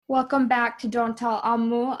Welcome back to Don't Tell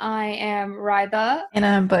Ammu. I am Raida, And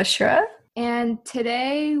I'm Bushra. and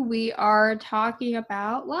today we are talking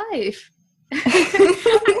about life.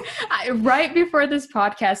 Right before this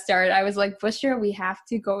podcast started, I was like, Bushra, we have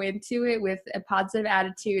to go into it with a positive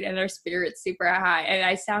attitude and our spirits super high. And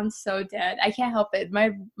I sound so dead. I can't help it.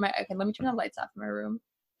 Okay, let me turn the lights off in my room.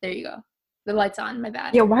 There you go. The light's on, my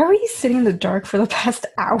bad. Yeah, why were you sitting in the dark for the past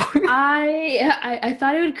hour? I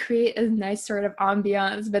thought it would create a nice sort of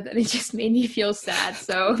ambiance, but then it just made me feel sad.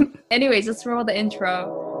 So anyways, let's roll the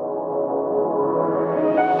intro.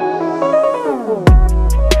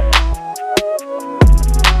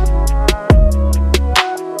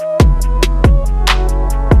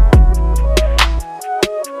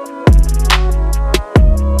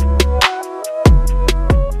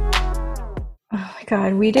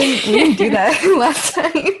 God, we didn't do that last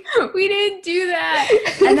time. We didn't do that.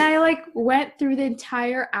 And I went through the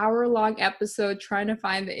entire hour-long episode trying to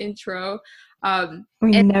find the intro.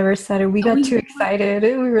 We never said it. We got too excited.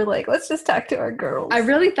 And we were like, let's just talk to our girls. I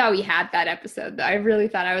really thought we had that episode, though. I really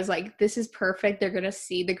thought, I was like, this is perfect. The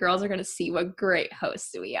girls are going to see what great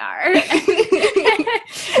hosts we are.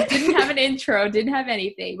 Didn't have an intro, didn't have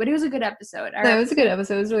anything, but it was a good episode. No, it was a good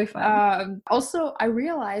episode. It was really fun. Also, I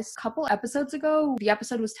realized a couple episodes ago, the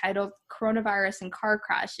episode was titled Coronavirus and Car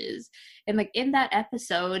Crashes. And in that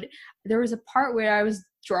episode, there was a part where I was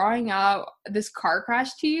drawing out this car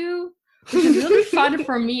crash to you, which was really fun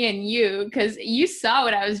for me and you, because you saw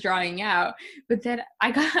what I was drawing out. But then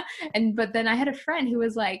I had a friend who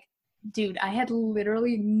was like, dude, I had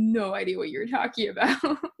literally no idea what you were talking about.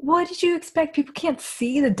 What did you expect? People can't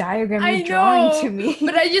see the diagram you're drawing to me.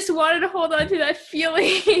 But I just wanted to hold on to that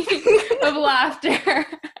feeling of laughter.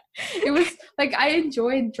 It was like, I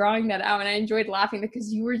enjoyed drawing that out, and I enjoyed laughing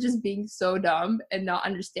because you were just being so dumb and not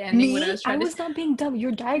understanding what I was trying to say. I was not being dumb.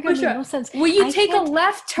 Your diagram made no sense. Will you take a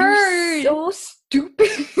left turn? You're so stupid.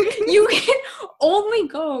 You can only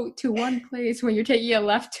go to one place when you're taking a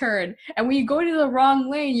left turn, and when you go into the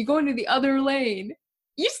wrong lane, you go into the other lane.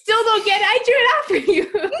 You still don't get it. I drew it after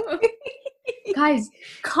you. Guys,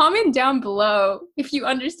 comment down below if you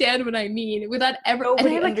understand what I mean without ever.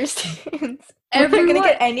 Nobody understands. We're not gonna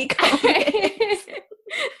get any comments.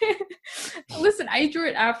 Listen, I drew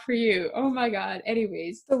it after you. Oh my god.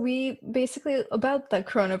 Anyways, so we basically, about the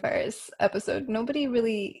coronavirus episode, nobody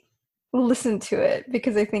really listened to it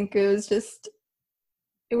because I think it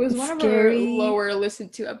was one of our lower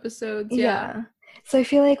listened to episodes. Yeah. So I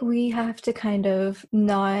feel like we have to kind of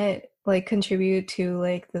not contribute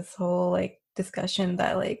to this whole discussion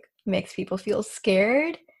that makes people feel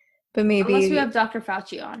scared, but maybe unless we have Dr.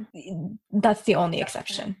 Fauci on. That's the only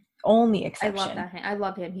exception. Only exception. I love that. I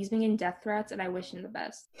love him. He's been getting death threats, and I wish him the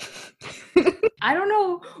best. I don't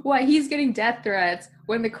know why he's getting death threats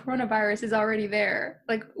when the coronavirus is already there.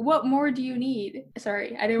 What more do you need?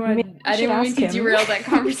 Sorry, I didn't want to derail that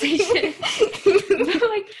conversation.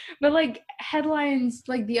 but headlines,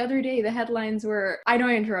 the other day, the headlines were, I know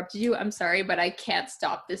I interrupted you, I'm sorry, but I can't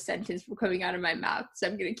stop this sentence from coming out of my mouth, so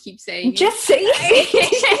I'm going to keep saying just say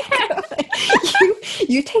it.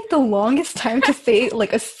 you take the longest time to say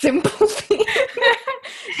a simple thing.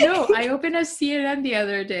 No, I opened a CNN the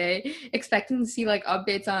other day expecting to see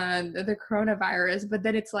updates on the coronavirus, but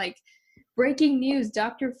then it's breaking news,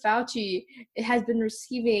 Dr. Fauci has been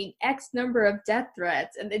receiving X number of death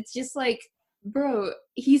threats, and it's just bro,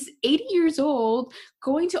 he's 80 years old,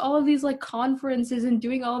 going to all of these conferences and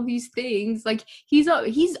doing all of these things. He's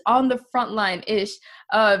on the front line ish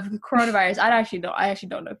of coronavirus. I actually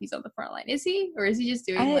don't know if he's on the front line. Is he, or is he just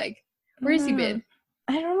doing where has he been?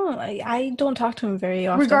 I don't know. I don't talk to him very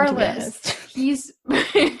often. Regardless, he's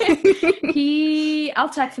I'll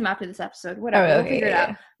text him after this episode. Whatever, we'll figure it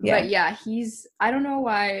out. Yeah. But yeah, I don't know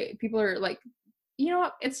why people are you know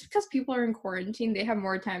what? It's because people are in quarantine. They have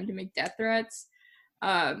more time to make death threats.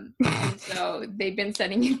 And so they've been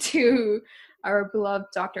sending it to our beloved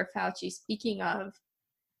Dr. Fauci. Speaking of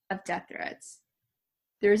death threats,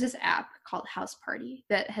 there's this app called House Party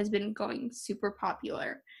that has been going super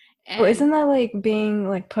popular. And isn't that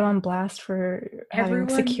being put on blast for having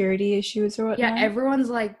security issues or whatnot? Yeah, everyone's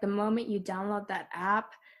the moment you download that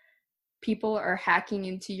app, people are hacking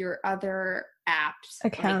into your other apps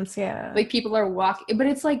accounts. People are walking, but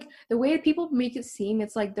it's the way people make it seem,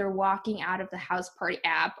 it's they're walking out of the House Party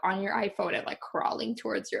app on your iPhone and crawling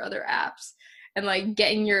towards your other apps and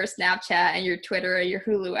getting your Snapchat and your Twitter and your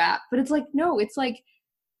Hulu app. But it's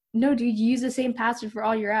no, dude, you use the same password for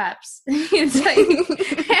all your apps. It's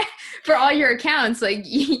for all your accounts,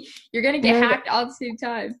 you're gonna get hacked all at the same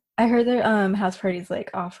time. I heard that House Party's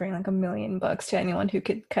offering $1 million to anyone who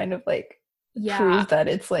could kind of prove that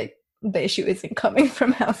it's the issue isn't coming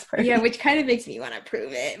from house party. Yeah, which kind of makes me want to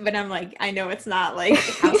prove it, but I'm like, I know it's not like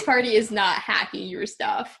house party is not hacking your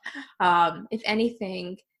stuff. If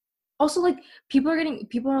anything, also like people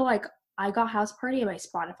are like, I got house party and my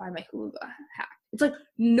Spotify, my Hulu got hacked. It's like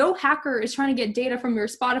no hacker is trying to get data from your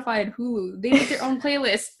Spotify and Hulu. They make their own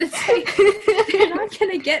playlists. It's like, they're not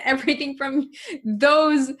gonna get everything from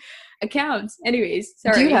those accounts. Anyways,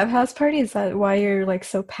 sorry. Do you have house party? Is that why you're like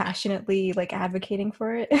so passionately like advocating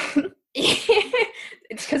for it?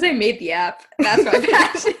 It's because I made the app. That's my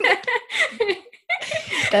passion.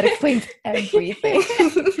 That explains everything.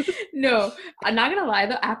 No, I'm not gonna lie.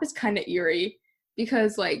 The app is kind of eerie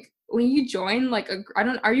because like when you join, like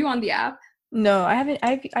are you on the app? No, I haven't.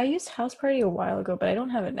 I used house party a while ago, but I don't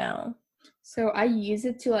have it now. So I use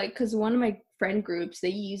it to like, because one of my friend groups, they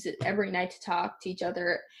use it every night to talk to each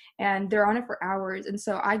other, and they're on it for hours. And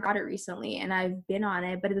so I got it recently, and I've been on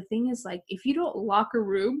it. But the thing is, like, if you don't lock a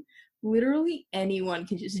room, literally anyone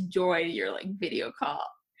can just join your like video call.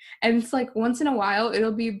 And it's like once in a while,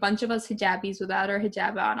 it'll be a bunch of us hijabis without our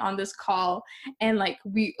hijab on this call. And like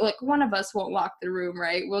one of us won't lock the room,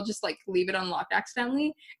 right? We'll just like leave it unlocked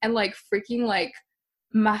accidentally. And like freaking like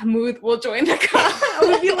Mahmoud will join the call.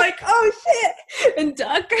 We'll be like, oh shit, and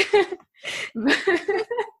duck.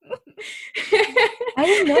 I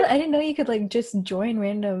didn't know you could like just join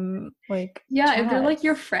random like yeah chats. If they're like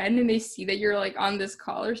your friend and they see that you're like on this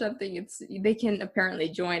call or something, they can apparently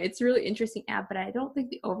join. It's a really interesting app, but I don't think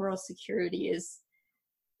the overall security is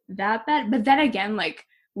that bad. But then again, like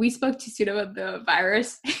we spoke too soon about the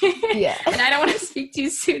virus. Yeah. And I don't want to speak too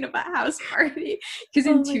soon about house party because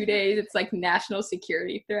in 2 days it's like national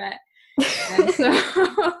security threat. And so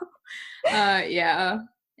yeah.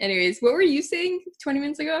 Anyways, what were you saying 20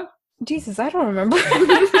 minutes ago? Jesus, I don't remember. You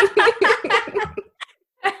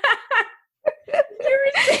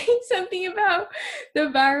were saying something about the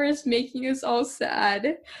virus making us all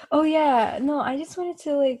sad. Oh yeah, no, I just wanted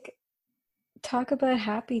to like talk about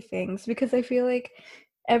happy things because I feel like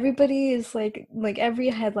everybody is like every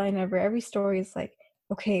headline ever, every story is like,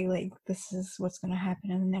 okay, like this is what's gonna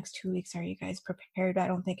happen in the next 2 weeks. Are you guys prepared? I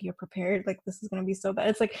don't think you're prepared. Like this is gonna be so bad.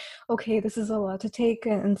 It's like, okay, this is a lot to take,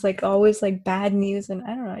 and it's like always like bad news. And I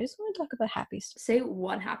don't know. I just want to talk about happy stuff. Say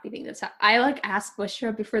one happy thing that's I like asked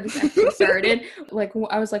Bushra before this episode started. Like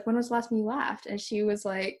I was like, when was the last time you laughed? And she was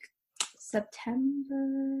like,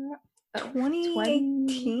 September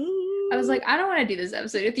 2018. I was like, I don't want to do this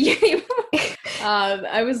episode with you anymore.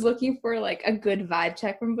 I was looking for like a good vibe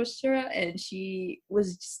check from Bushra, and she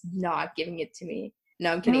was just not giving it to me.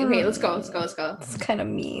 No, I'm kidding. Okay, let's go. It's kind of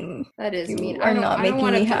mean. That is mean. You are not making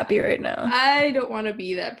me happy right now. I don't want to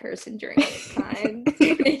be that person during this time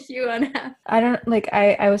to make you unhappy. I don't like.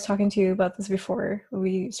 I was talking to you about this before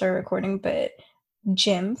we started recording, but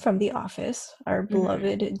Jim from The Office, our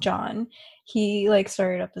beloved John, he like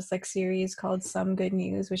started up this like series called Some Good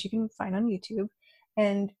News, which you can find on YouTube,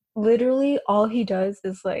 and literally all he does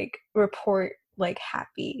is like report like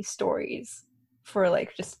happy stories for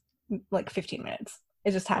like just like 15 minutes.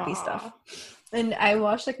 It's just happy stuff. And I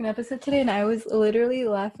watched like an episode today and I was literally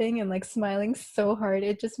laughing and like smiling so hard.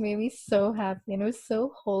 It just made me so happy and it was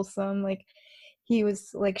so wholesome. Like he was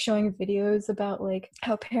like showing videos about like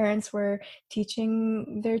how parents were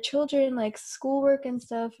teaching their children like schoolwork and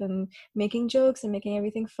stuff and making jokes and making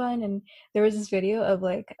everything fun. And there was this video of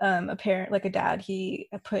like a parent, like a dad, he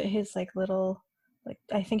put his like little, like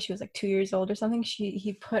I think she was like 2 years old or something,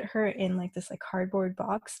 he put her in like this like cardboard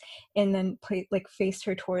box and then faced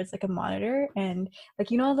her towards like a monitor. And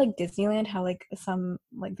like, you know, like Disneyland, how like some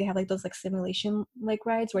like they have like those like simulation like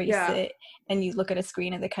rides where you sit and you look at a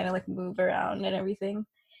screen and they kind of like move around and everything.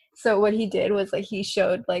 So what he did was like he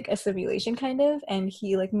showed like a simulation kind of, and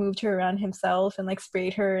he like moved her around himself and like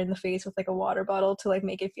sprayed her in the face with like a water bottle to like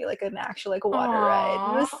make it feel like an actual like water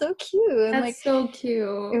ride. It was so cute. And, that's like so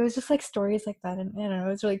cute. It was just like stories like that, and I don't know, it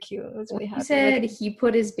was really cute. It was really happy. He said he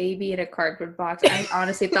put his baby in a cardboard box. I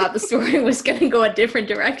honestly thought the story was gonna go a different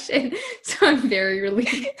direction, so I'm very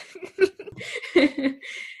relieved.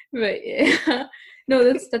 But yeah.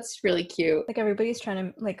 No, that's really cute. Like everybody's trying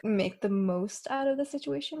to like make the most out of the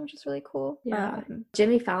situation, which is really cool. Yeah.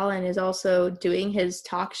 Jimmy Fallon is also doing his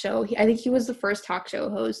talk show. I think he was the first talk show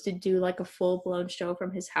host to do like a full-blown show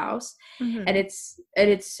from his house. And it's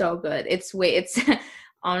so good. It's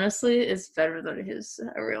honestly, it's better than his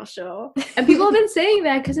real show. And people have been saying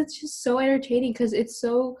that because it's just so entertaining, because it's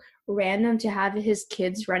so random to have his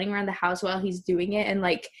kids running around the house while he's doing it, and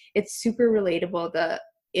like it's super relatable.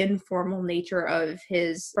 informal nature of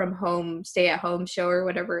his from home stay at home show or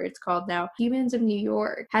whatever it's called now, Humans of New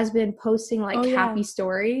York, has been posting like happy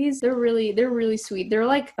stories. They're really sweet. They're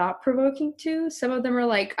like thought provoking too. Some of them are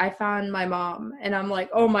like, I found my mom, and I'm like,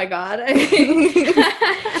 oh my god.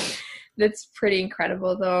 That's pretty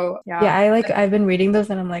incredible though. Yeah, I've been reading those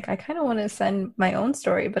and I'm like, I kind of want to send my own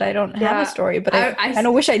story, but I don't have a story, but I kind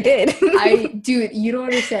of wish I did. Dude, you don't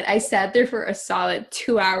understand. I sat there for a solid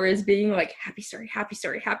 2 hours being like, happy story, happy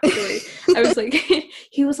story, happy story. I was like,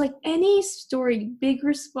 he was like, any story, big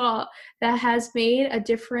or small, that has made a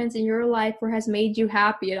difference in your life or has made you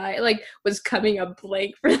happy. And I like was coming up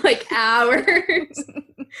blank for like hours.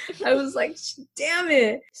 I was like, damn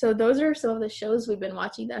it. So those are some of the shows we've been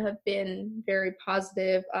watching that have been very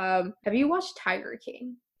positive. Have you watched Tiger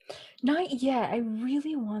King? Not yet. I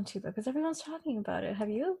really want to though, because everyone's talking about it. Have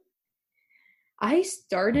you? I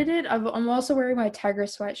started it. I'm also wearing my tiger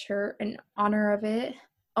sweatshirt in honor of it.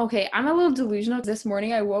 Okay, I'm a little delusional. This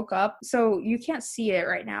morning I woke up, so you can't see it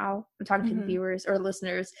right now. I'm talking to the viewers or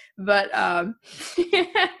listeners, but yeah,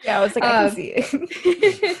 I was like, I can see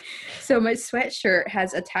it. So my sweatshirt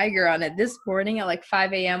has a tiger on it. This morning at like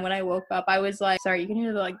 5 a.m. when I woke up, I was like, sorry, you can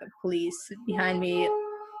hear the police behind me.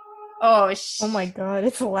 Oh my god,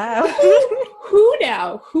 it's loud. Who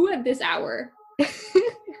now? Who at this hour?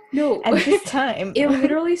 No, at this time. It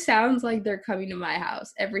literally sounds like they're coming to my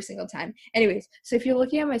house every single time. Anyways, so if you're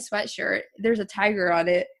looking at my sweatshirt, there's a tiger on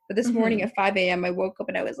it. But this morning at 5 a.m., I woke up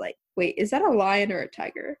and I was like, wait, is that a lion or a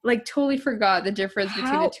tiger? Like, totally forgot the difference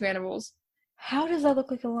between the two animals. How does that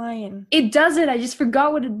look like a lion? It doesn't. I just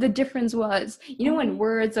forgot what the difference was. You know, when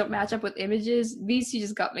words don't match up with images, these two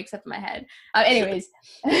just got mixed up in my head. Anyways.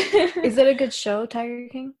 Is it a good show, Tiger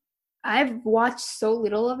King? I've watched so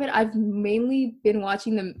little of it. I've mainly been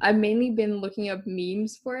watching them. I've mainly been looking up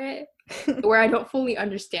memes for it where I don't fully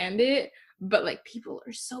understand it, but like people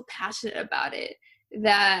are so passionate about it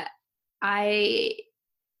that I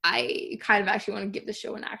kind of actually want to give the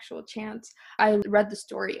show an actual chance. I read the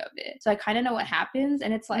story of it, so I kind of know what happens,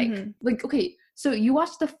 and it's like okay, so you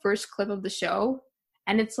watch the first clip of the show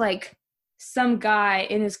and it's like some guy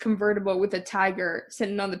in his convertible with a tiger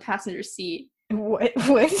sitting on the passenger seat. What?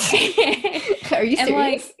 Are you serious? And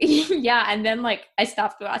like, yeah, and then like I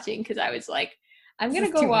stopped watching because I was like, I'm gonna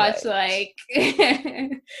go watch like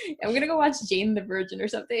I'm gonna go watch Jane the Virgin or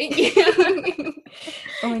something.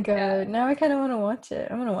 Oh my god, now I kind of want to watch it.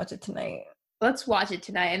 I'm gonna watch it tonight. Let's watch it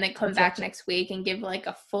tonight and then come back next week and give like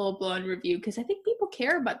a full-blown review, because I think people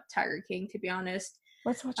care about Tiger King, to be honest.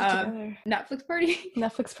 Let's watch it together. Netflix party?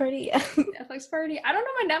 Netflix party, yeah. Netflix party? I don't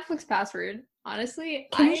know my Netflix password, honestly.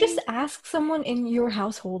 Can you just ask someone in your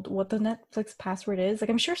household what the Netflix password is? Like,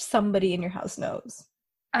 I'm sure somebody in your house knows.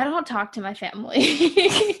 I don't talk to my family.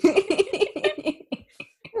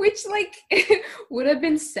 Which, like, would have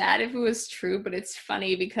been sad if it was true, but it's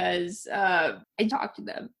funny because I talk to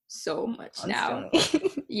them so much now.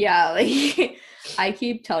 Yeah, like, I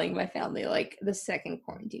keep telling my family, like, the second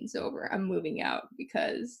quarantine's over, I'm moving out,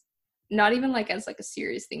 because not even, like, as, like, a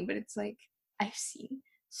serious thing, but it's, like, I've seen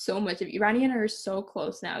so much of you. Rani and I are so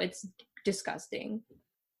close now. It's disgusting.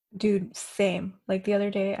 Dude, same. Like, the other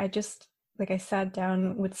day, I sat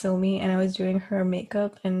down with Silmi and I was doing her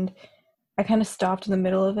makeup, and I kind of stopped in the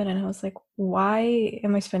middle of it and I was like, why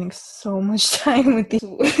am I spending so much time with these?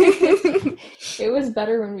 It was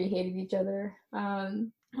better when we hated each other.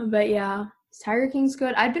 But yeah, Tiger King's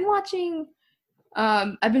good. I've been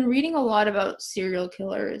reading a lot about serial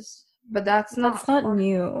killers, but that's not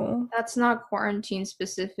new. That's not quarantine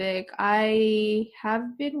specific. I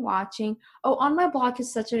have been watching, On My Block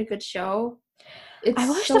is such a good show. I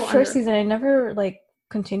watched the first season. I never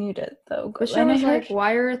continued it though. The show is like,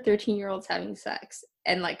 why are 13-year-olds having sex?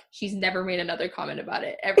 And like, she's never made another comment about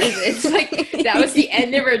it ever since. Like, that was the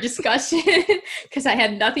end of our discussion because I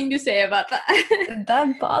had nothing to say about that.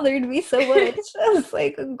 That bothered me so much. I was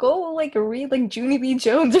like, go read Junie B.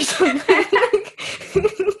 Jones or something.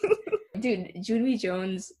 Dude, Junie B.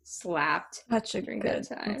 Jones slapped during that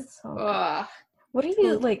time. So what are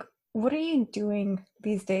you What are you doing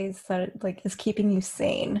these days that is keeping you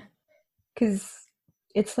sane? Because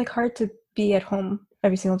it's hard to be at home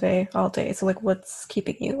every single day, all day. So what's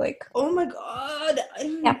keeping you Oh my god,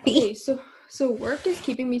 I'm happy? Okay, so work is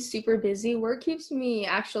keeping me super busy. Work keeps me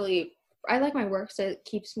I like my work, so it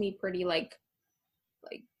keeps me pretty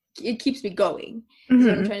it keeps me going. Is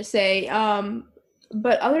what I'm trying to say.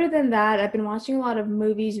 But other than that, I've been watching a lot of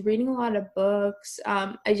movies, reading a lot of books.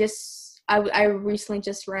 I recently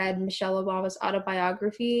just read Michelle Obama's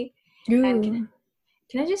autobiography. And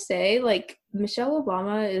can I just say, Michelle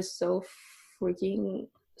Obama is so freaking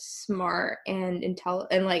smart and smart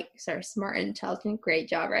and intelligent. Great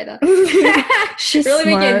job, right? She's really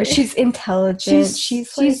smart. She's intelligent.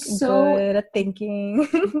 She's like so good at thinking.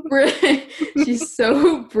 She's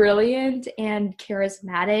so brilliant and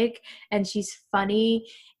charismatic, and she's funny,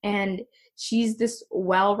 and she's this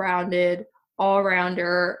well-rounded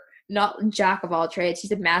all-rounder, not jack of all trades.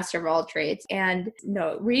 She's a master of all trades. And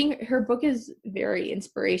no, reading her book is very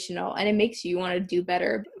inspirational, and it makes you want to do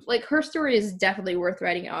better. Like, her story is definitely worth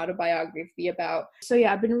writing an autobiography about. So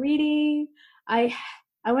yeah, I've been reading. I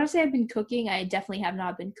want to say I've been cooking. I definitely have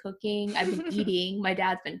not been cooking. I've been eating. My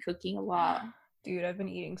dad's been cooking a lot. Dude, I've been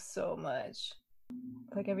eating so much.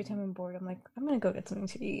 Like, every time I'm bored, I'm like, I'm gonna go get something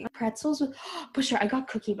to eat. Pretzels with Pusher, I got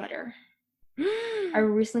cookie butter. I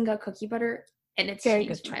recently got cookie butter, and it's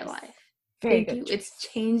changed my life. Thank you. It's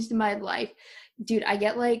changed my life. Dude, I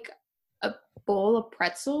get like a bowl of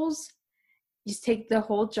pretzels, just take the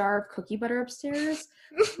whole jar of cookie butter upstairs,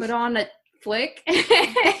 put on a flick,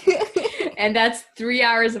 and that's 3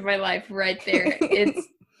 hours of my life right there. It's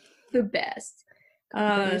the best.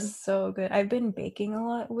 It's so good. I've been baking a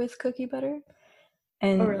lot with cookie butter.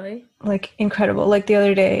 And oh, really? Like, incredible. Like, the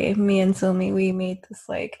other day, me and Silmi, we made this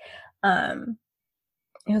like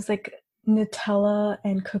it was like Nutella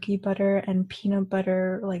and cookie butter and peanut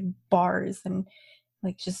butter like bars, and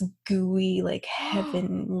like just gooey, like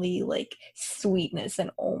heavenly like sweetness. And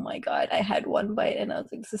oh my god, I had one bite and I was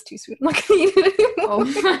like, this is too sweet, I'm not gonna eat it anymore. Oh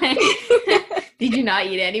my. Did you not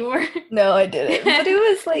eat anymore? No, I didn't. But it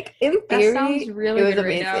was like, in theory, that sounds really good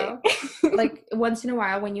amazing. Right now. Like, once in a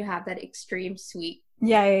while when you have that extreme sweet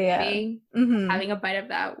thing, having a bite of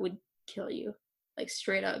that would kill you. Like,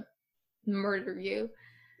 straight up murder you.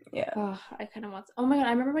 Yeah. Oh, I kind of want oh my god,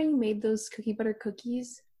 I remember when you made those cookie butter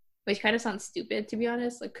cookies, which kind of sounds stupid, to be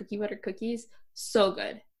honest. Like, cookie butter cookies, so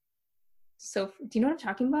good. So, do you know what I'm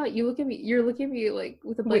talking about? You're looking at me like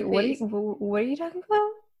with a blank face. What are you talking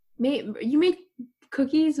about? You made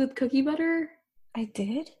cookies with cookie butter? I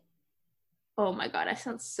did? Oh my god, I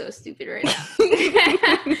sound so stupid right now.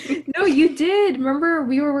 No, you did. Remember,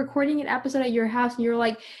 we were recording an episode at your house, and you were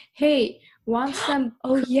like, hey, want some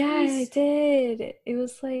cookies? Yeah, I did. It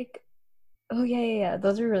was like, oh yeah,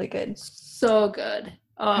 those are really good. So good.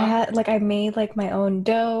 I made like my own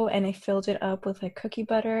dough, and I filled it up with like cookie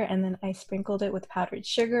butter, and then I sprinkled it with powdered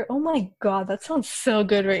sugar. Oh my god, that sounds so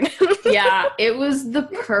good right now. Yeah, it was the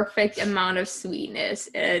perfect amount of sweetness,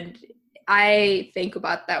 and I think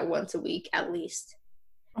about that once a week at least.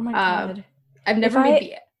 Oh my god. I've never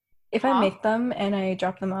made it. If I make them and I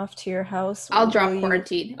drop them off to your house, I'll drop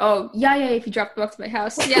quarantine. Oh, yeah, if you drop them off to my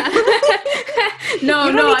house. Yeah. No,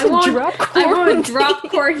 I won't drop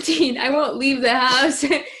quarantine. I won't leave the house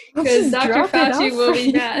because Dr. Fauci will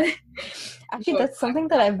be mad. Actually, that's something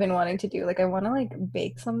that I've been wanting to do. Like, I want to like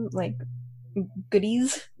bake some like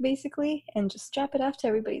goodies basically and just drop it off to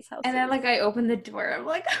everybody's house. And then like I open the door, I'm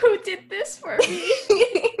like, who did this for me?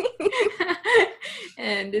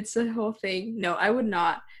 And it's a whole thing. No, I would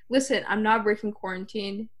not. Listen, I'm not breaking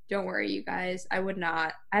quarantine. Don't worry, you guys. I would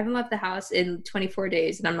not. I haven't left the house in 24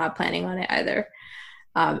 days, and I'm not planning on it either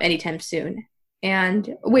anytime soon.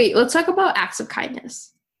 And wait, let's talk about acts of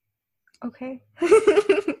kindness. Okay.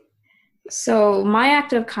 So my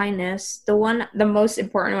act of kindness, the most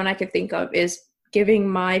important one I could think of, is giving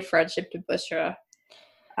my friendship to Bushra.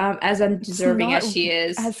 As undeserving as she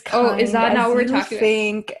is. As is that not what we're talking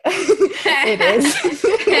about? It is.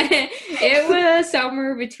 It was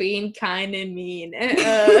somewhere between kind and mean.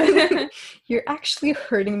 You're actually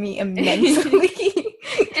hurting me immensely.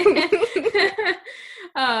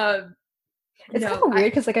 It's kind of weird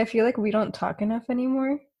because like I feel like we don't talk enough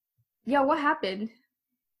anymore. Yeah, what happened?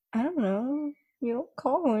 I don't know. You don't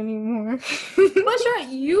call anymore.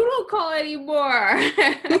 Bushra, you don't call anymore.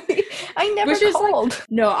 I never called. Like,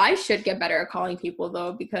 no, I should get better at calling people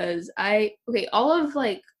though, because I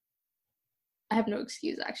have no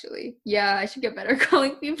excuse actually. Yeah, I should get better at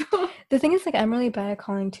calling people. The thing is, like, I'm really bad at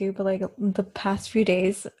calling too, but like the past few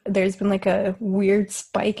days, there's been like a weird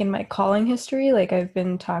spike in my calling history. Like, I've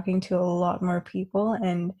been talking to a lot more people,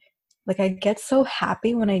 and like I get so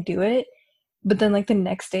happy when I do it. But then, like, the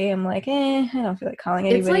next day, I'm like, I don't feel like calling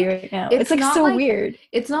anybody right now. It's like, so weird.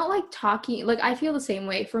 It's not like talking. Like, I feel the same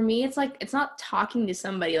way. For me, it's like, it's not talking to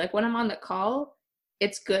somebody. Like, when I'm on the call,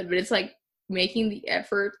 it's good. But it's like making the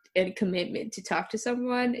effort and commitment to talk to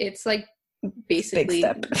someone. It's like basically,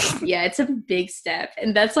 big step. Yeah, it's a big step.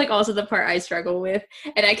 And that's like also the part I struggle with.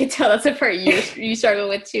 And I can tell that's the part you struggle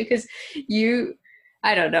with too. Because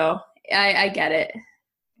I don't know. I get it.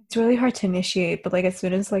 it's really hard to initiate, but like as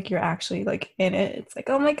soon as like you're actually like in it, it's like,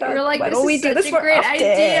 oh my god, You're like, why this don't we is do such this a more great often?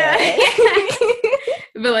 idea.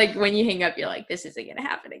 But like when you hang up, you're like, this isn't gonna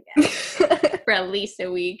happen again for at least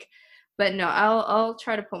a week. But no, I'll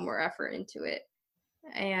try to put more effort into it.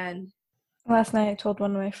 And Last night I told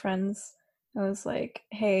one of my friends, I was like,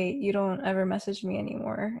 hey, you don't ever message me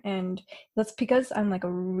anymore. And that's because I'm like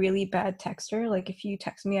a really bad texter. Like if you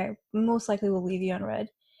text me, I most likely will leave you unread.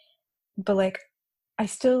 But like I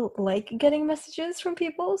still like getting messages from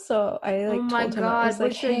people. So I oh like my told him, I was god,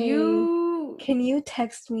 like, Busha, hey, you can you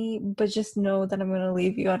text me, but just know that I'm gonna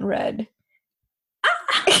leave you unread.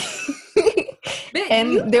 you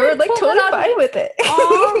And they were did like pull totally that off. fine with it.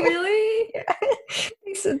 Oh, really? Yeah.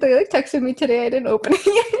 They said they like texted me today. I didn't open it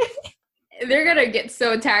yet. They're gonna get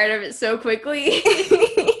so tired of it so quickly.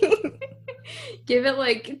 Give it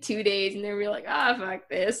like 2 days and they'll be like, ah, fuck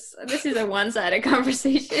this. This is a one-sided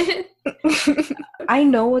conversation. I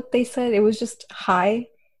know what they said. It was just hi.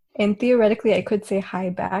 And theoretically, I could say hi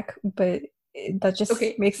back, but that just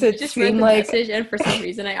Okay, makes you it just read seem the like. message, and for some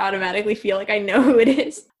reason, I automatically feel like I know who it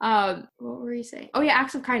is. What were you saying? Oh yeah,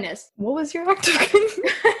 acts of kindness. What was your act of kindness?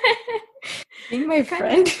 Being my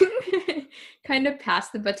friend. Kind of pass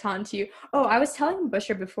the baton to you. Oh, I was telling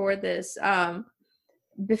Busher before this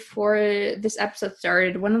episode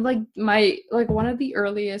started, one of like my like one of the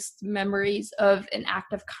earliest memories of an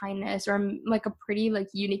act of kindness, or like a pretty like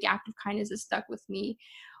unique act of kindness that stuck with me,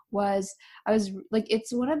 was I was like,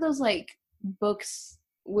 it's one of those like books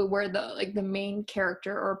where the main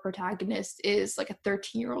character or protagonist is like a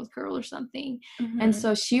 13-year-old girl or something. Mm-hmm. And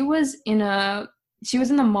so she was in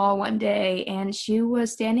the mall one day, and she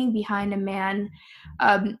was standing behind a man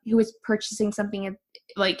who was purchasing something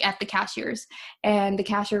at the cashiers, and the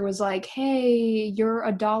cashier was like, hey, you're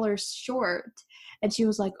 $1 short. And she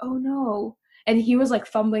was like, oh no. And he was like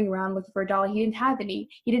fumbling around looking for $1.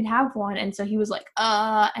 He didn't have one. And so he was like,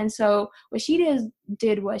 and so what she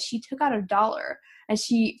did was she took out $1, and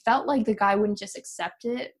she felt like the guy wouldn't just accept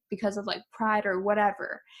it because of like pride or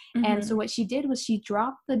whatever. Mm-hmm. And so what she did was she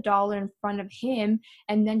dropped the $1 in front of him,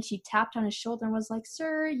 and then she tapped on his shoulder and was like,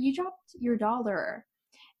 sir, you dropped your $1.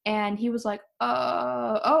 And he was like,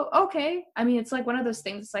 oh, okay. I mean, it's like one of those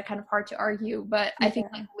things, it's like kind of hard to argue, but I think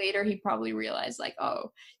like later he probably realized like, oh,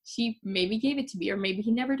 she maybe gave it to me, or maybe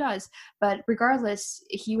he never does. But regardless,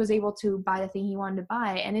 he was able to buy the thing he wanted to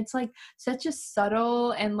buy. And it's like such a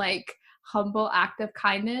subtle and like humble act of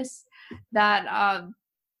kindness that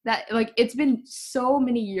like it's been so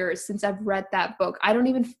many years since I've read that book. I don't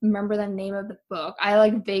even remember the name of the book. I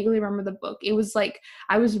like vaguely remember the book. It was like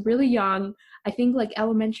I was really young. I think like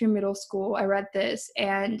elementary, middle school, I read this,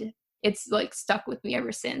 and it's like stuck with me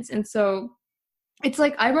ever since. And so it's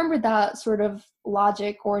like I remember that sort of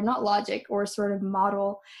logic, or not logic, or sort of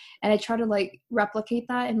model, and I try to like replicate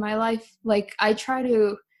that in my life. Like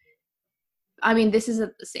I mean, this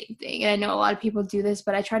isn't the same thing, and I know a lot of people do this,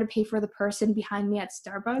 but I try to pay for the person behind me at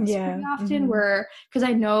Starbucks pretty often, because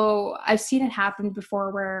I know I've seen it happen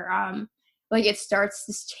before where like it starts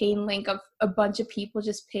this chain link of a bunch of people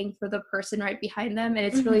just paying for the person right behind them, and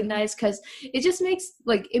it's really nice because it just makes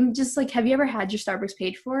like, have you ever had your Starbucks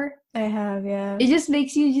paid for? I have, yeah. It just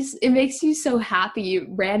makes you so happy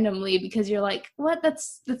randomly, because you're like, what?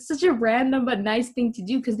 That's such a random but nice thing to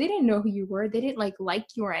do, because they didn't know who you were. They didn't like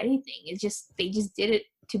you or anything. They just did it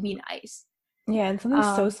to be nice. Yeah, and something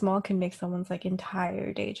so small can make someone's like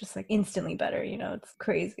entire day just like instantly better, you know. It's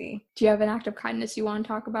crazy. Do you have an act of kindness you want to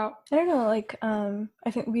talk about? I don't know, like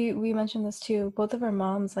I think we mentioned this too. Both of our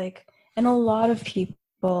moms, like, and a lot of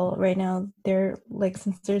people right now, they're like,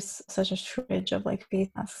 since there's such a shortage of like face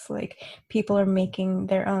masks, like people are making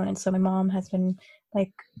their own. And so my mom has been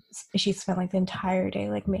like, she spent like the entire day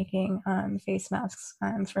like making face masks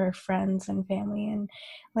for her friends and family, and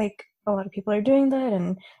like a lot of people are doing that.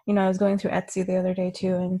 And you know, I was going through Etsy the other day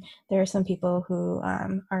too, and there are some people who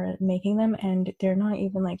are making them, and they're not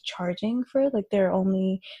even like charging for it. Like they're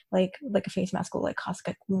only like a face mask will like cost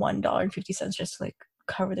like $1.50 just to like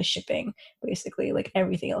cover the shipping, basically. Like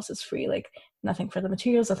everything else is free, like nothing for the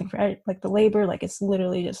materials, nothing for like the labor. Like it's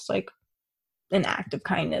literally just like an act of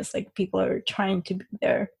kindness. Like people are trying to be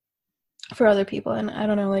there for other people. And I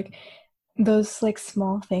don't know, like those like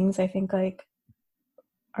small things, I think like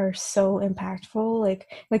are so impactful.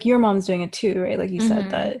 Like your mom's doing it too, right? Like you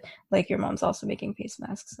said that like your mom's also making face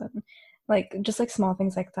masks, and like just like small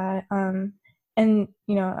things like that. And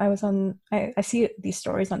I see these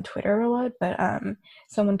stories on Twitter a lot, but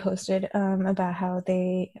someone posted about how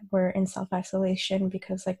they were in self-isolation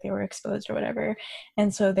because like they were exposed or whatever,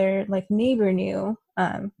 and so their like neighbor knew,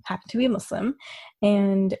 happened to be Muslim,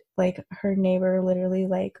 and like her neighbor literally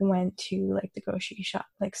like went to like the grocery shop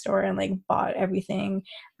like store and like bought everything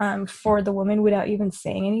for the woman without even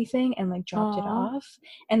saying anything, and like dropped it Aw. off.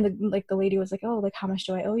 And the lady was like, oh, like how much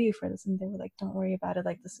do I owe you for this? And they were like, don't worry about it,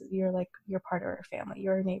 like this is, you're part of our family,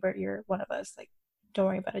 you're a neighbor, you're one of us, like don't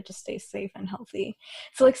worry about it, just stay safe and healthy.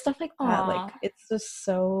 So like stuff like that, like Aw. it's just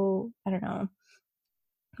so, I don't know,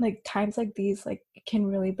 like times like these like can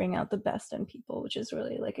really bring out the best in people, which is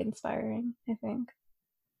really like inspiring, I think.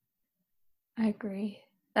 I agree.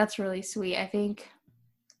 That's really sweet. I think,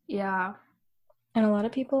 yeah. And a lot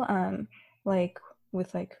of people like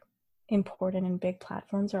with like important and big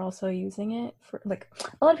platforms are also using it for, like,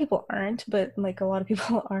 a lot of people aren't, but like a lot of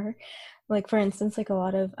people are, like for instance, like a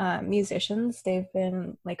lot of musicians, they've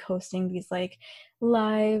been like hosting these like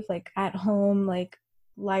live, like at home, like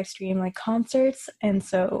live stream like concerts. And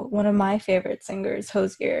so one of my favorite singers,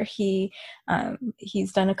 Hosier, he's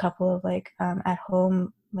done a couple of like at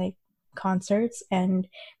home like concerts, and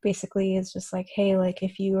basically is just like, hey, like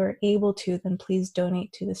if you are able to, then please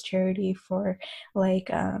donate to this charity for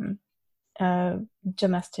like uh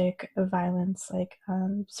domestic violence like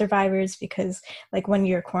survivors, because like when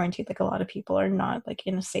you're quarantined, like a lot of people are not like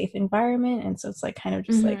in a safe environment, and so it's like kind of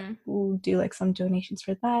just like we'll do like some donations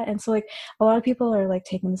for that. And so like a lot of people are like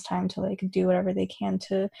taking this time to like do whatever they can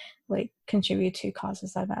to like contribute to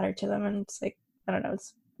causes that matter to them, and it's like, I don't know,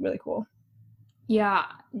 it's really cool. Yeah.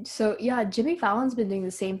 So yeah, Jimmy Fallon's been doing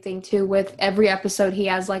the same thing too. With every episode, he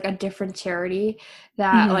has like a different charity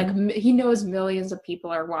that like he knows millions of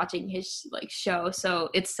people are watching his like show. So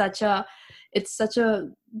it's such a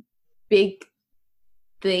big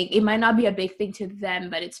thing. It might not be a big thing to them,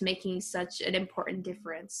 but it's making such an important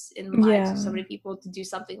difference in the lives of so many people to do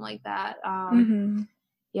something like that.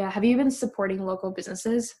 Yeah. Have you been supporting local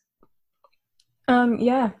businesses?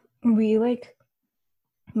 Yeah, we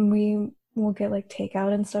will get like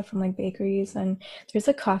takeout and stuff from like bakeries, and there's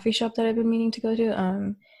a coffee shop that I've been meaning to go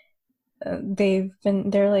to.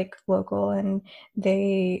 They're like local, and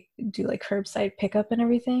they do like curbside pickup and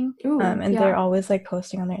everything. Ooh, and yeah. they're always like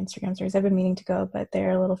posting on their Instagram stories. I've been meaning to go, but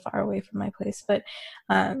they're a little far away from my place. But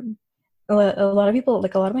a lot of people,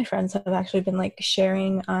 like a lot of my friends, have actually been like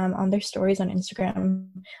sharing on their stories on Instagram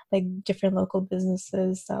like different local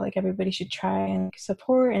businesses that like everybody should try and like,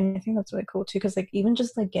 support. And I think that's really cool too, because like even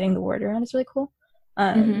just like getting the word around is really cool.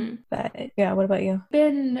 But yeah, what about you?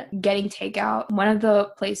 Been getting takeout. One of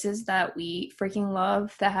the places that we freaking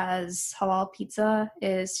love that has halal pizza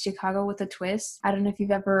is Chicago with a Twist. I don't know if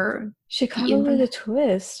you've ever Chicago with a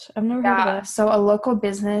Twist. I've never heard of that. So a local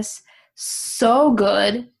business, so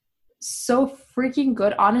good, so freaking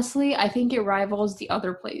good. Honestly, I think it rivals the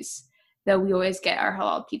other place that we always get our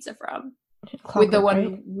halal pizza from. Clockwork, with the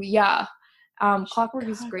one, right? Clockwork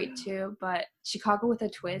is great too, but Chicago with a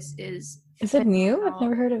Twist is it new? I've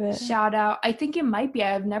never heard of it. Shout out. I think it might be.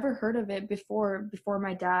 I've never heard of it before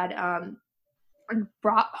my dad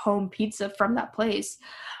brought home pizza from that place.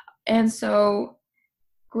 And so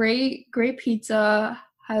great pizza.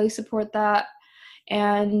 Highly support that.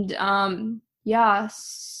 And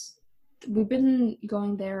we've been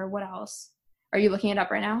going there. What else? Are you looking it up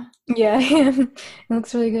right now? Yeah, I am. It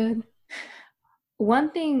looks really good. One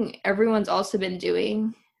thing everyone's also been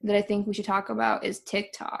doing that I think we should talk about is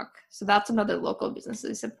TikTok. So that's another local business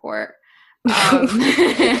to support. Wait a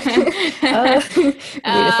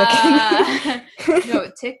second. No,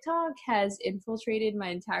 TikTok has infiltrated my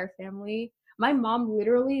entire family. My mom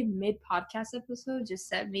literally mid-podcast episode just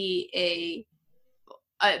sent me a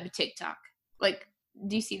TikTok. Like,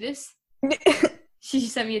 do you see this? She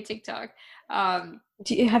sent me a TikTok.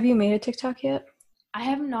 Have you made a TikTok yet? I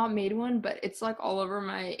have not made one, but it's like all over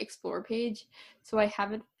my explore page, so I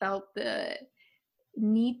haven't felt the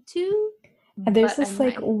need to. There's this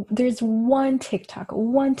there's one TikTok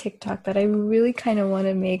that I really kind of want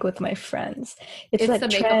to make with my friends. It's that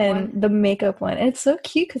trend, the makeup one. And it's so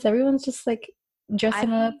cute because everyone's just like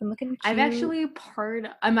dressing up and looking cute. I'm actually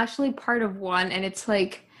part of one, and it's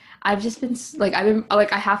like I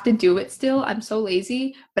have to do it still. I'm so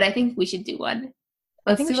lazy, but I think we should do one.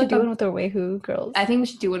 I think we should do one with the Wayhu girls. I think we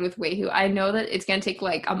should do one with Wayhu. I know that it's gonna take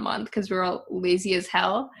like a month because we're all lazy as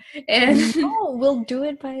hell. And we'll do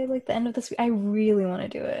it by like the end of this week. I really want to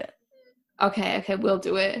do it. Okay, we'll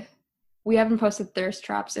do it. We haven't posted thirst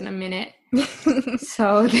traps in a minute,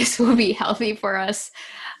 so this will be healthy for us.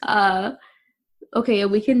 Okay,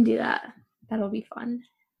 we can do that. That'll be fun.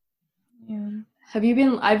 Yeah.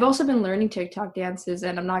 I've also been learning TikTok dances,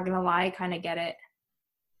 and I'm not gonna lie, I kind of get it.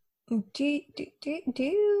 Do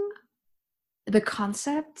you The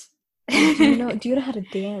concept? do you know how to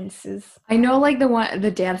dance? I know like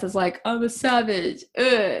the dance is like, I'm a savage.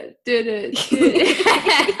 Did it.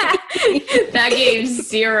 That gave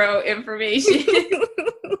zero information.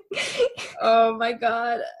 Oh my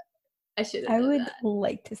god. I would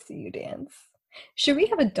like to see you dance. Should we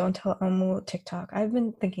have a Don't Tell Elmo TikTok? I've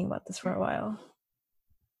been thinking about this for a while.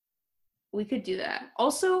 We could do that.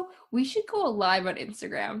 Also, we should go live on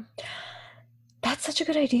Instagram. That's such a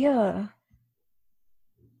good idea.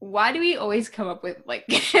 Why do we always come up with like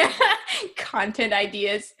content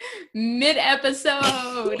ideas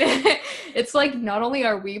mid-episode? It's like not only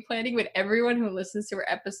are we planning, but everyone who listens to our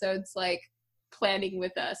episodes like planning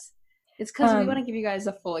with us. It's because we want to give you guys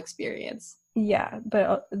a full experience. Yeah,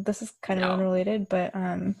 but this is kind of unrelated, but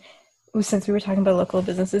since we were talking about local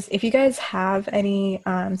businesses, if you guys have any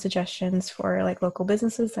suggestions for like local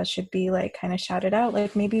businesses that should be like kind of shouted out,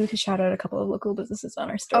 like maybe we could shout out a couple of local businesses on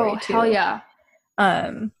our story too. Hell yeah.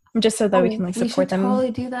 Just so that we can like support them.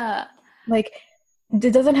 Totally do that. Like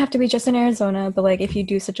it doesn't have to be just in Arizona, but like if you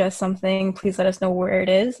do suggest something, please let us know where it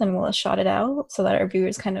is and we'll shout it out so that our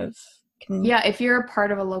viewers kind of can. Yeah, if you're a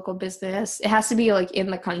part of a local business, it has to be like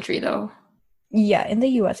in the country though. Yeah, in the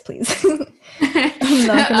US, please. I'm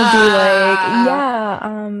not gonna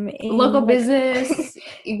be like, local business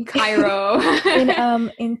in Cairo.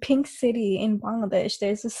 in Pink City in Bangladesh,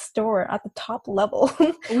 there's a store at the top level.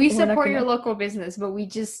 We support your local business, but we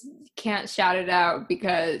just can't shout it out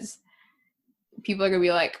because people are gonna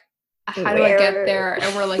be like, how do I get there?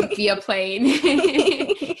 And we're like, via plane.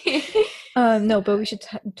 No, but we should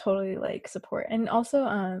totally like support. And also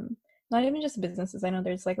not even just businesses. I know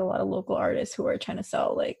there's like a lot of local artists who are trying to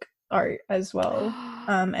sell like art as well,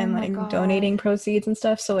 and like donating proceeds and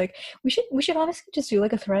stuff. So like we should honestly just do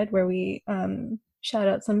like a thread where we shout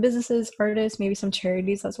out some businesses, artists, maybe some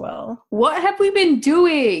charities as well. What have we been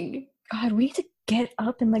doing? God, we need to get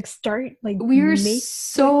up and like start like we're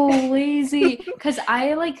so lazy because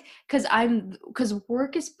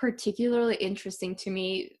work is particularly interesting to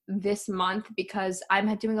me this month because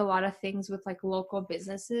I'm doing a lot of things with like local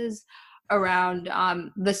businesses around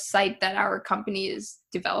the site that our company is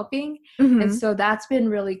developing. And so that's been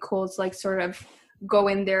really cool. It's like sort of go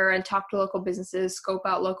in there and talk to local businesses, scope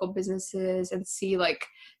out local businesses and see like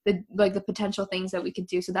the potential things that we could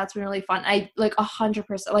do. So that's been really fun. I like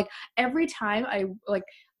 100%, like every time I like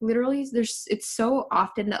literally it's so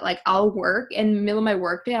often that like I'll work and in the middle of my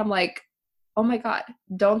work day I'm like, oh my god,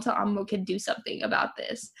 Don't Tell Elmo can do something about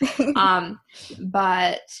this.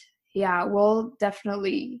 But yeah, we'll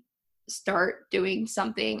definitely start doing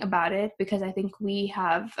something about it because I think we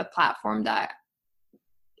have a platform that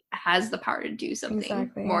has the power to do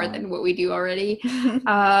something more than what we do already.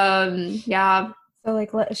 Yeah. So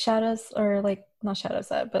like shout us, or like not shout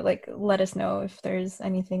us out, but like let us know if there's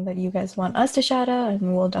anything that you guys want us to shout out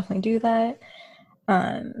and we'll definitely do that.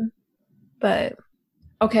 But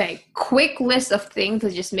okay, quick list of things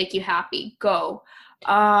that just make you happy. Go.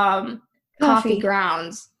 Coffee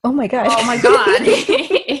grounds. Oh my god. Oh my god.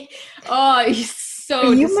 Oh, you're so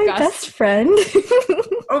Are you disgusting. my best friend?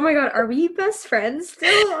 Oh my god, are we best friends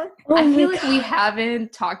still? I feel like we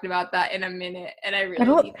haven't talked about that in a minute, and I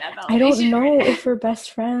really need that validation. I don't know if we're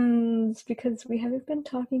best friends because we haven't been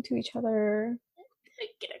talking to each other. I'm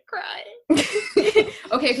gonna cry.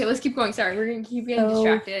 Okay, let's keep going. Sorry, we're gonna keep getting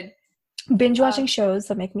distracted. Binge watching shows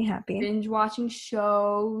that make me happy. Binge watching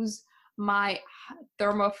shows. My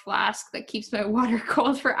thermo flask that keeps my water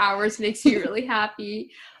cold for hours makes me really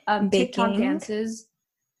happy. TikTok dances.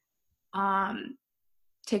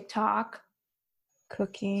 TikTok.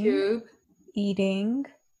 Cooking. YouTube. Eating.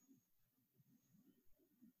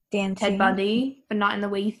 Dancing. Ted Bundy, but not in the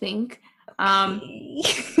way you think.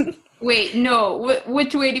 Wait, no.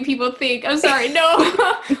 Which way do people think? I'm sorry, no.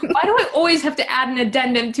 Why do I always have to add an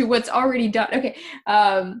addendum to what's already done? Okay.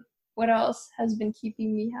 What else has been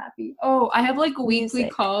keeping me happy? Oh, I have like weekly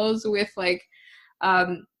calls with like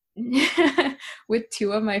with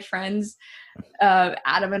two of my friends,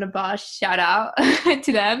 Adam and Abash, shout out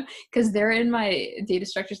to them because they're in my data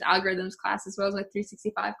structures algorithms class as well as my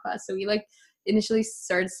 365 class. So we like initially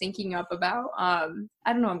started syncing up about I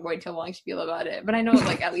don't know, I'm going to a long spiel about it, but I know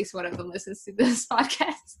like at least one of them listens to this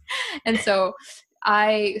podcast. And so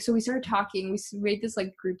we started talking, we made this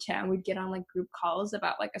like group chat and we'd get on like group calls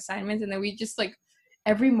about like assignments, and then we just like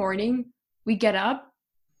every morning we get up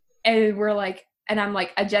and we're like, and I'm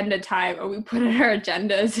like, agenda time, and we put in our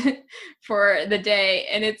agendas for the day,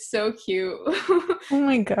 and it's so cute. Oh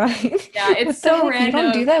my god. Yeah, it's so random. You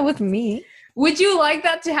don't do that with me. Would you like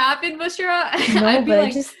that to happen, Bushra? No, I'd be but I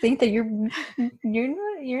like, just think that you're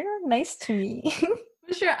not nice to me.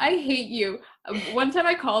 Bushra, I hate you. One time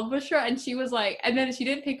I called Bushra and she was like, and then she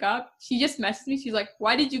didn't pick up. She just messaged me. She's like,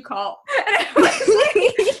 why did you call? And I was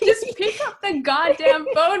like, just pick up the goddamn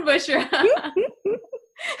phone, Bushra.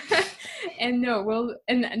 And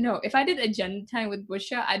no, if I did agenda time with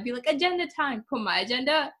Bushra, I'd be like, agenda time, put my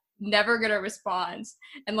agenda, never gonna respond.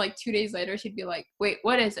 And like 2 days later, she'd be like, wait,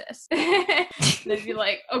 what is this? And I'd be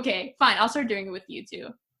like, okay, fine, I'll start doing it with you too.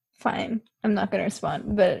 Fine, I'm not gonna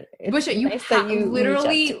respond, but it's Bushra, you nice that you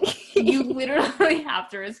literally, reach out to me. you literally have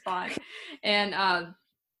to respond. And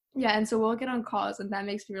yeah, and so we'll get on calls, and that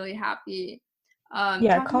makes me really happy.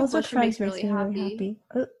 Yeah, calls with friends makes me really happy.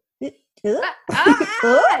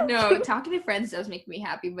 No, talking to friends does make me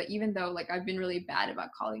happy, but even though like I've been really bad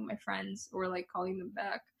about calling my friends or like calling them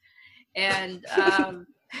back. And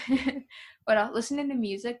what else? Listening to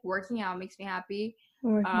music, working out makes me happy.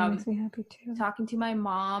 Working makes me happy too. Talking to my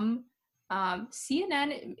mom.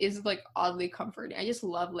 CNN is like oddly comforting. I just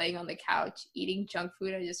love laying on the couch, eating junk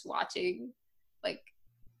food, and just watching like.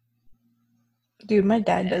 Dude, my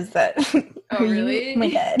dad does that. Oh, really? My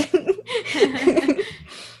dad.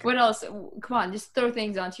 What else? Come on, just throw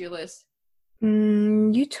things onto your list.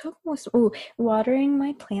 You took most. Oh, watering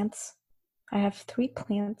my plants. I have 3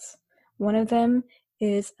 plants. One of them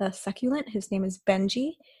is a succulent. His name is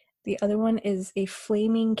Benji. The other one is a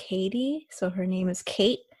flaming Katie. So her name is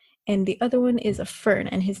Kate. And the other one is a fern,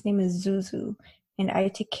 and his name is Zuzu. And I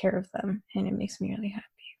take care of them, and it makes me really happy.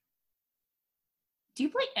 Do you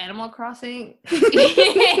play Animal Crossing? I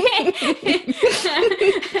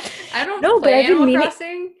don't play Animal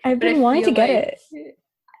Crossing. I've been wanting to get it.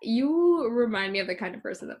 You remind me of the kind of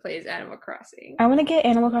person that plays Animal Crossing. I want to get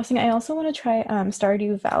Animal Crossing. I also want to try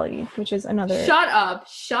Stardew Valley, which is another. Shut up!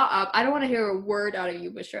 I don't want to hear a word out of you,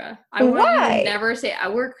 Bushra. I want you to never say. I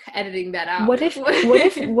work editing that out. What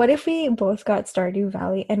if we both got Stardew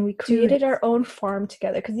Valley and we created our own farm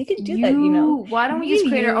together? Because you could do that, you know. Why don't we just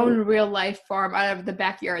create our own real life farm out of the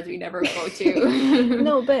backyards we never go to?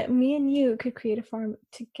 No, but me and you could create a farm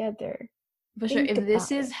together. Bushra, if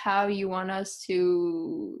this is how you want us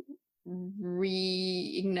to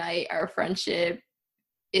reignite our friendship,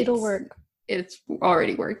 it'll work. It's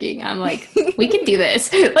already working. I'm like, we can do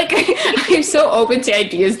this. Like, I'm so open to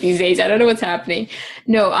ideas these days. I don't know what's happening.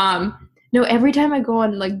 No, every time I go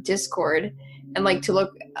on like Discord and like to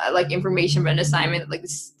look like information about an assignment, like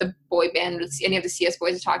the boy band, any of the CS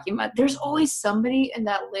boys are talking about, there's always somebody in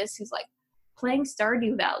that list who's like playing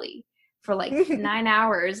Stardew Valley for like 9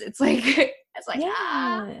 hours. It's like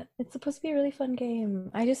yeah, it's supposed to be a really fun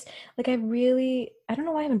game. I just like I don't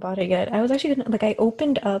know why I haven't bought it yet. I was actually gonna I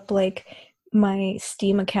opened up like my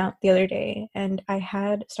Steam account the other day and I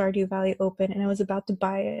had Stardew Valley open and I was about to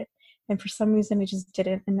buy it, and for some reason I just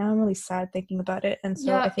didn't, and now I'm really sad thinking about it. And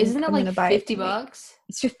so I think isn't it like $50?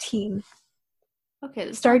 It's 15. Okay,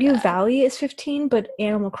 Stardew Valley is 15, but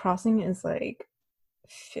Animal Crossing is like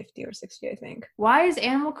 50 or 60, I think. Why is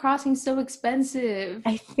Animal Crossing so expensive?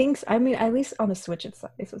 I think so. I mean, at least on the Switch it's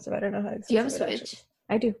expensive. I don't know how expensive. Do you have a Switch?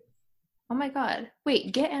 I do. Oh my god.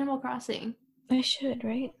 Wait, get Animal Crossing. I should,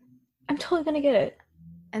 right? I'm totally gonna get it.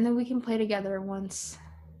 And then we can play together once.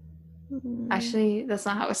 Actually, that's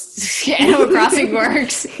not how Animal Crossing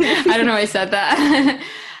works. I don't know why I said that.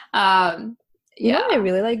 You know what I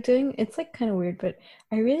really like doing? It's like kind of weird, but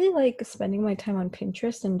I really like spending my time on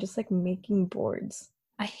Pinterest and just like making boards.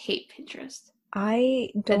 I hate Pinterest.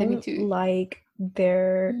 I don't like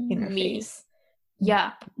their interface.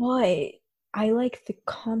 Yeah. But I like the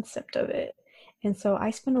concept of it. And so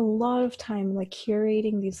I spend a lot of time like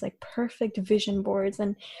curating these like perfect vision boards,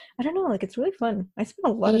 and I don't know, like it's really fun. I spend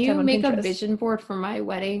a lot of time on Pinterest. You make a vision board for my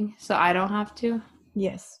wedding so I don't have to?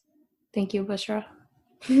 Yes. Thank you, Bushra.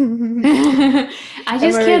 I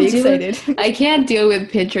just can't deal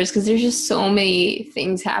with Pinterest because there's just so many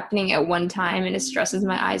things happening at one time and it stresses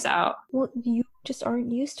my eyes out. Well, you just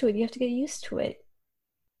aren't used to it. You have to get used to it.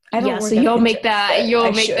 So you'll make that.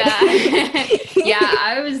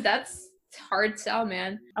 Yeah, that's hard sell,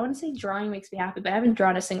 man. I want to say drawing makes me happy, but I haven't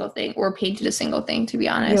drawn a single thing or painted a single thing, to be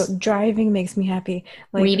honest. Driving makes me happy.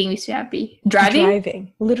 Like, reading makes me happy.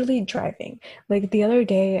 Driving? Literally driving. Like the other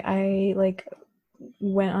day I like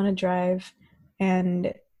went on a drive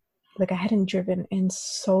and like I hadn't driven in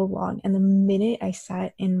so long, and the minute I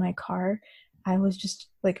sat in my car I was just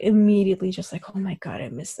like immediately just like, oh my god, I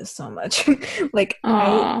miss this so much. Like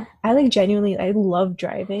I like genuinely I love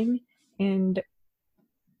driving, and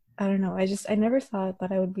I don't know, I never thought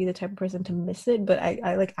that I would be the type of person to miss it, but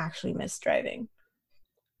I like actually miss driving.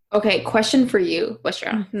 Okay, question for you,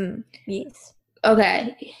 Bushra. Mm-hmm. Yes.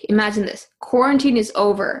 Okay, imagine this. Quarantine is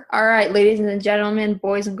over. All right, ladies and gentlemen,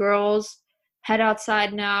 boys and girls, head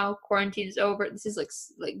outside now. Quarantine is over. This is like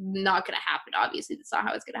not gonna happen. Obviously, that's not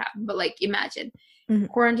how it's gonna happen. But like, imagine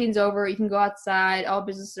quarantine's over. You can go outside. All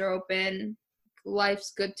businesses are open.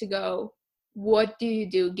 Life's good to go. What do you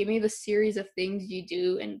do? Give me the series of things you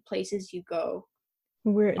do and places you go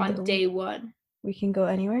on day one. We can go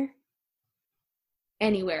anywhere?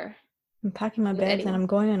 Anywhere. I'm packing my bags and I'm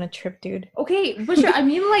going on a trip, dude. Okay, Bushra, I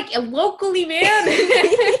mean like locally, man.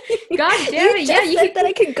 God damn it. Yeah, you said that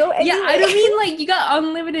I could go anywhere. Yeah, I don't mean like you got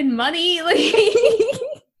unlimited money. Like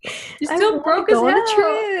you're still broke as hell. On a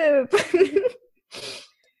trip.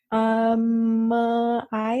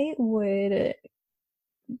 I would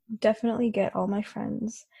definitely get all my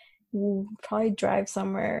friends. We'll probably drive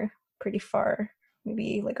somewhere pretty far,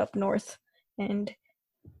 maybe like up north, and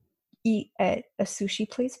eat at a sushi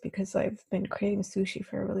place because I've been craving sushi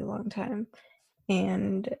for a really long time,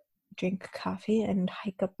 and drink coffee and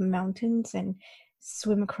hike up mountains and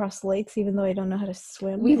swim across lakes even though I don't know how to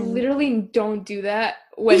swim. We literally don't do that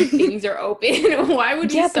when things are open. Why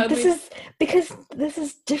would we suddenly... but because this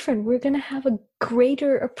is different. We're gonna have a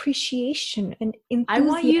greater appreciation and enthusiasm. I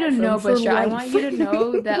want you to know, Bushra, I want you to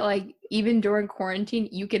know that like even during quarantine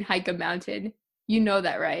you can hike a mountain. You know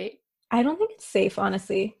that, right? I don't think it's safe,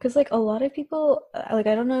 honestly, because like a lot of people, like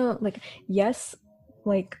I don't know, like yes,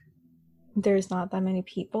 like there's not that many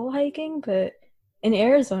people hiking, but in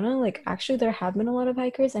Arizona, like actually there have been a lot of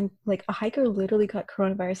hikers, and like a hiker literally got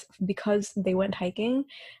coronavirus because they went hiking,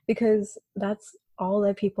 because that's all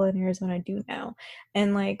that people in Arizona do now.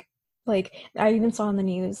 And like I even saw on the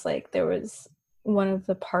news, like there was one of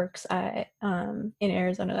the parks at in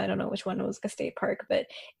Arizona, I don't know which one, it was like a state park, but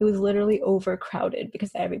it was literally overcrowded because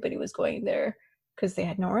everybody was going there because they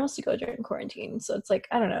had nowhere else to go during quarantine. So it's like,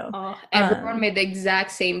 I don't know. Everyone made the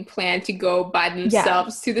exact same plan to go by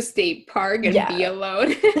themselves to the state park and be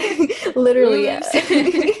alone. Literally, yeah.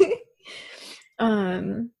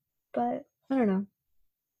 But I don't know.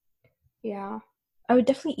 Yeah. I would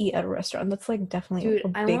definitely eat at a restaurant. That's like definitely a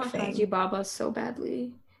big thing. I want Haji Baba so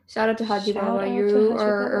badly. Shout out to Haji Baba. You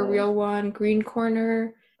are a real one. Green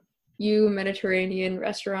Corner. You Mediterranean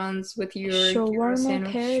restaurants with your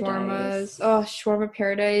shawarmas. Oh, shawarma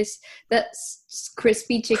paradise. That's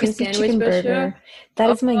crispy chicken sandwich burger. That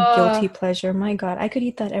is my guilty pleasure. My God, I could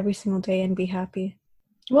eat that every single day and be happy.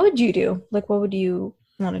 What would you do? Like, what would you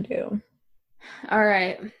want to do? All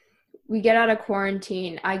right. We get out of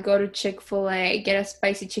quarantine. I go to Chick-fil-A, get a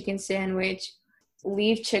spicy chicken sandwich,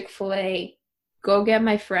 leave Chick-fil-A, go get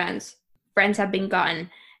my friends. Friends have been gone.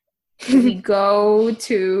 We go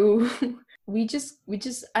to we just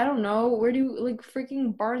I don't know, where do like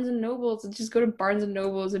freaking Barnes and Nobles. Let's just go to Barnes and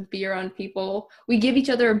Nobles and be around people. We give each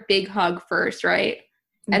other a big hug first, right?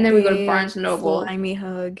 And then we go to Barnes and Noble. Slimy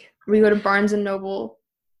hug. We go to Barnes and Noble.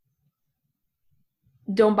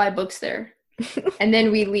 Don't buy books there. And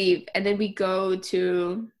then we leave. And then we go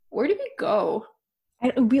to, where did we go?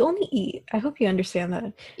 We only eat. I hope you understand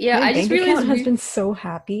that. Yeah, my I just bank realized account has been so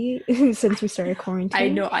happy since we started quarantine. I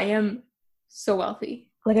know, I am so wealthy.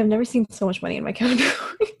 Like I've never seen so much money in my account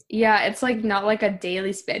before. Yeah, it's like not like a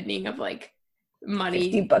daily spending of like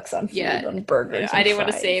money. $50 on food, on burgers. I didn't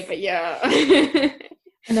want to say it, but yeah.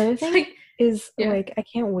 Another thing is like I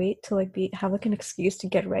can't wait to like have like an excuse to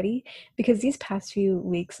get ready, because these past few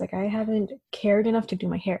weeks, like I haven't cared enough to do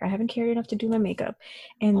my hair. I haven't cared enough to do my makeup.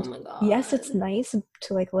 And yes, it's nice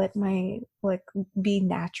to like let my like be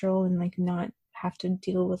natural and like not have to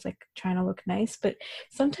deal with like trying to look nice. But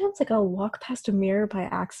sometimes like I'll walk past a mirror by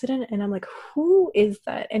accident and I'm like, who is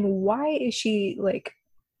that? And why does she look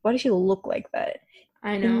like that?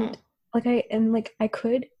 I know. And I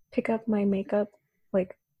could pick up my makeup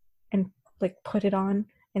like and like put it on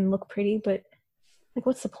and look pretty, but like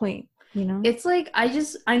what's the point, you know? It's like I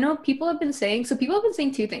know people have been saying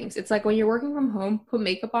two things. It's like when you're working from home, put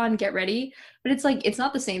makeup on, get ready, but it's like it's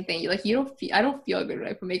not the same thing. Like I don't feel good when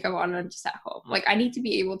I put makeup on and I'm just at home. Like I need to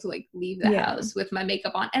be able to like leave the house with my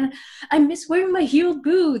makeup on. And I miss wearing my heeled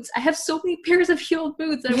boots. I have so many pairs of heeled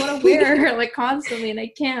boots that I want to wear like constantly and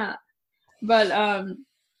I can't. But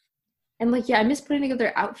and like I miss putting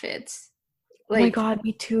together outfits. Like, oh my God,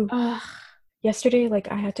 me too. Yesterday,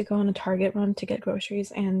 like I had to go on a Target run to get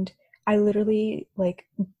groceries, and I literally like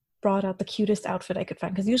brought out the cutest outfit I could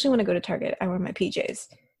find, because usually when I go to Target I wear my PJs.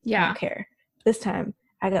 I don't care. This time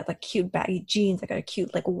I got like cute baggy jeans, I got a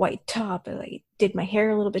cute like white top, and like did my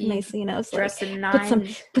hair a little bit nicely, and I was like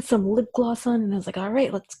put some lip gloss on, and I was like, all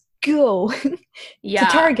right, let's go to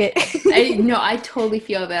Target. I totally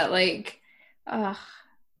feel that. Like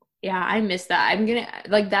Yeah, I miss that. I'm gonna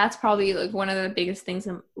like that's probably like one of the biggest things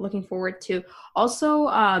I'm looking forward to. Also,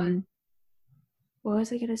 what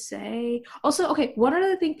was I gonna say? Also, okay, one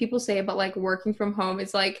other thing people say about like working from home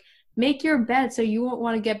is like make your bed so you won't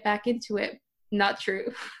want to get back into it. Not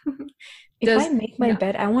true. If I Does make my no.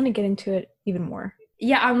 bed, I want to get into it even more.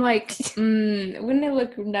 Yeah, I'm like, wouldn't it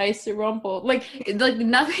look nice to rumple? Like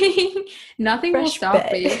nothing, nothing will Fresh stop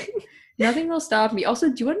bed. me. Nothing will stop me. Also,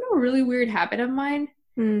 do you want to know a really weird habit of mine?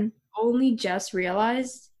 Hmm. Only just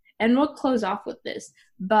realized, and we'll close off with this,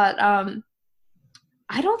 but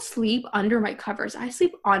I don't sleep under my covers. I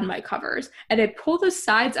sleep on my covers, and I pull the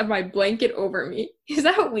sides of my blanket over me. Is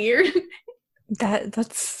that weird?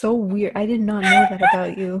 That's so weird. I did not know that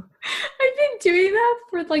about you. I've been doing that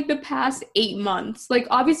for like the past 8 months. Like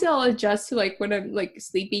obviously I'll adjust to like when I'm like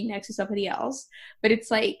sleeping next to somebody else, but it's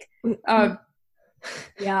like um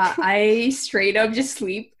yeah, I straight up just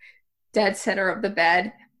sleep dead center of the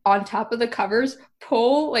bed on top of the covers,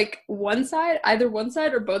 pull like one side, either one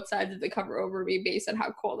side or both sides of the cover over me based on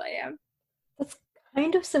how cold I am. That's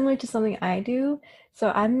kind of similar to something I do. So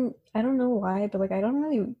I don't know why, but like I don't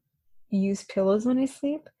really use pillows when I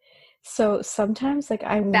sleep. So sometimes like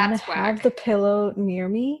I want to That's have the whack. pillow near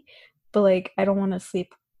me, but like I don't want to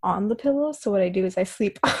sleep on the pillow. So what I do is I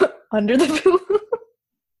sleep under the pillow.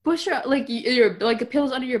 Bushra, like you're like the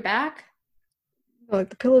pillows under your back? Like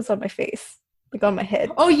the pillow's on my face, like on my head.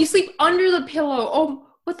 Oh, you sleep under the pillow. Oh,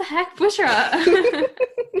 what the heck, Bushra?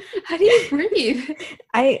 How do you breathe?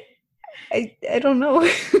 I I don't know.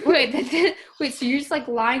 Wait, wait, so you're just like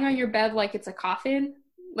lying on your bed like it's a coffin?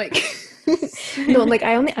 Like No, like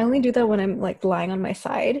I only do that when I'm like lying on my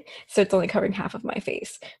side, so it's only covering half of my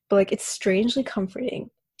face. But like it's strangely comforting.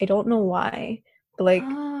 I don't know why, but like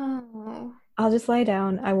Oh. I'll just lie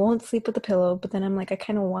down. I won't sleep with the pillow, but then I'm like I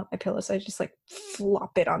kind of want my pillow, so I just like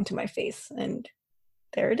flop it onto my face, and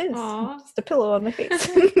there it is, Aw. just a pillow on my face.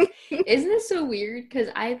 Isn't this so weird? Because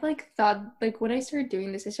I like thought like when I started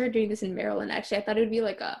doing this, I started doing this in Maryland actually. I thought it would be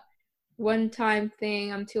like a one-time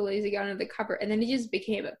thing. I'm too lazy to get under the cover, and then it just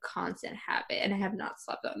became a constant habit, and I have not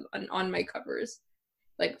slept on my covers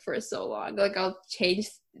like for so long. Like I'll change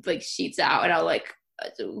like sheets out, and I'll like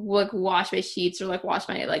wash my sheets or like wash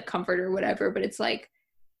my like comforter or whatever. But it's like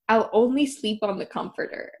I'll only sleep on the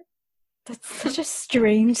comforter. That's such a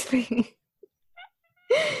strange thing.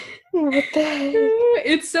 What the heck?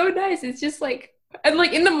 It's so nice. It's just like, and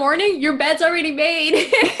like in the morning, your bed's already made.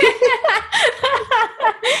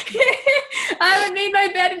 I haven't made my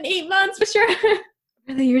bed in 8 months for sure.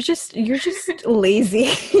 Really, you're just lazy.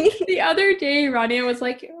 The other day, Rania was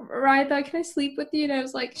like, Raya, can I sleep with you? And I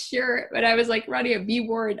was like, sure. But I was like, Rania, be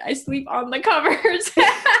warned, I sleep on the covers.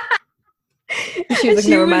 She was like,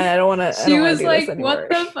 never mind, I don't want to She do was this like, anymore. what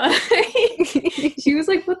the fuck? She was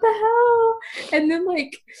like, what the hell? And then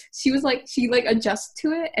like she like adjusts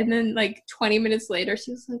to it, and then like 20 minutes later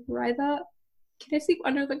she was like, Raya, can I sleep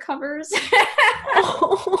under the covers?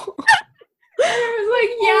 Oh. I was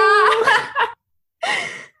like, yeah.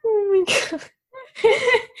 Oh my god.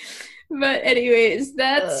 But anyways,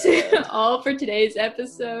 that's all for today's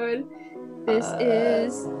episode. This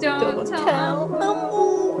is Don't Tell Tell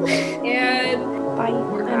Mom. Mom. And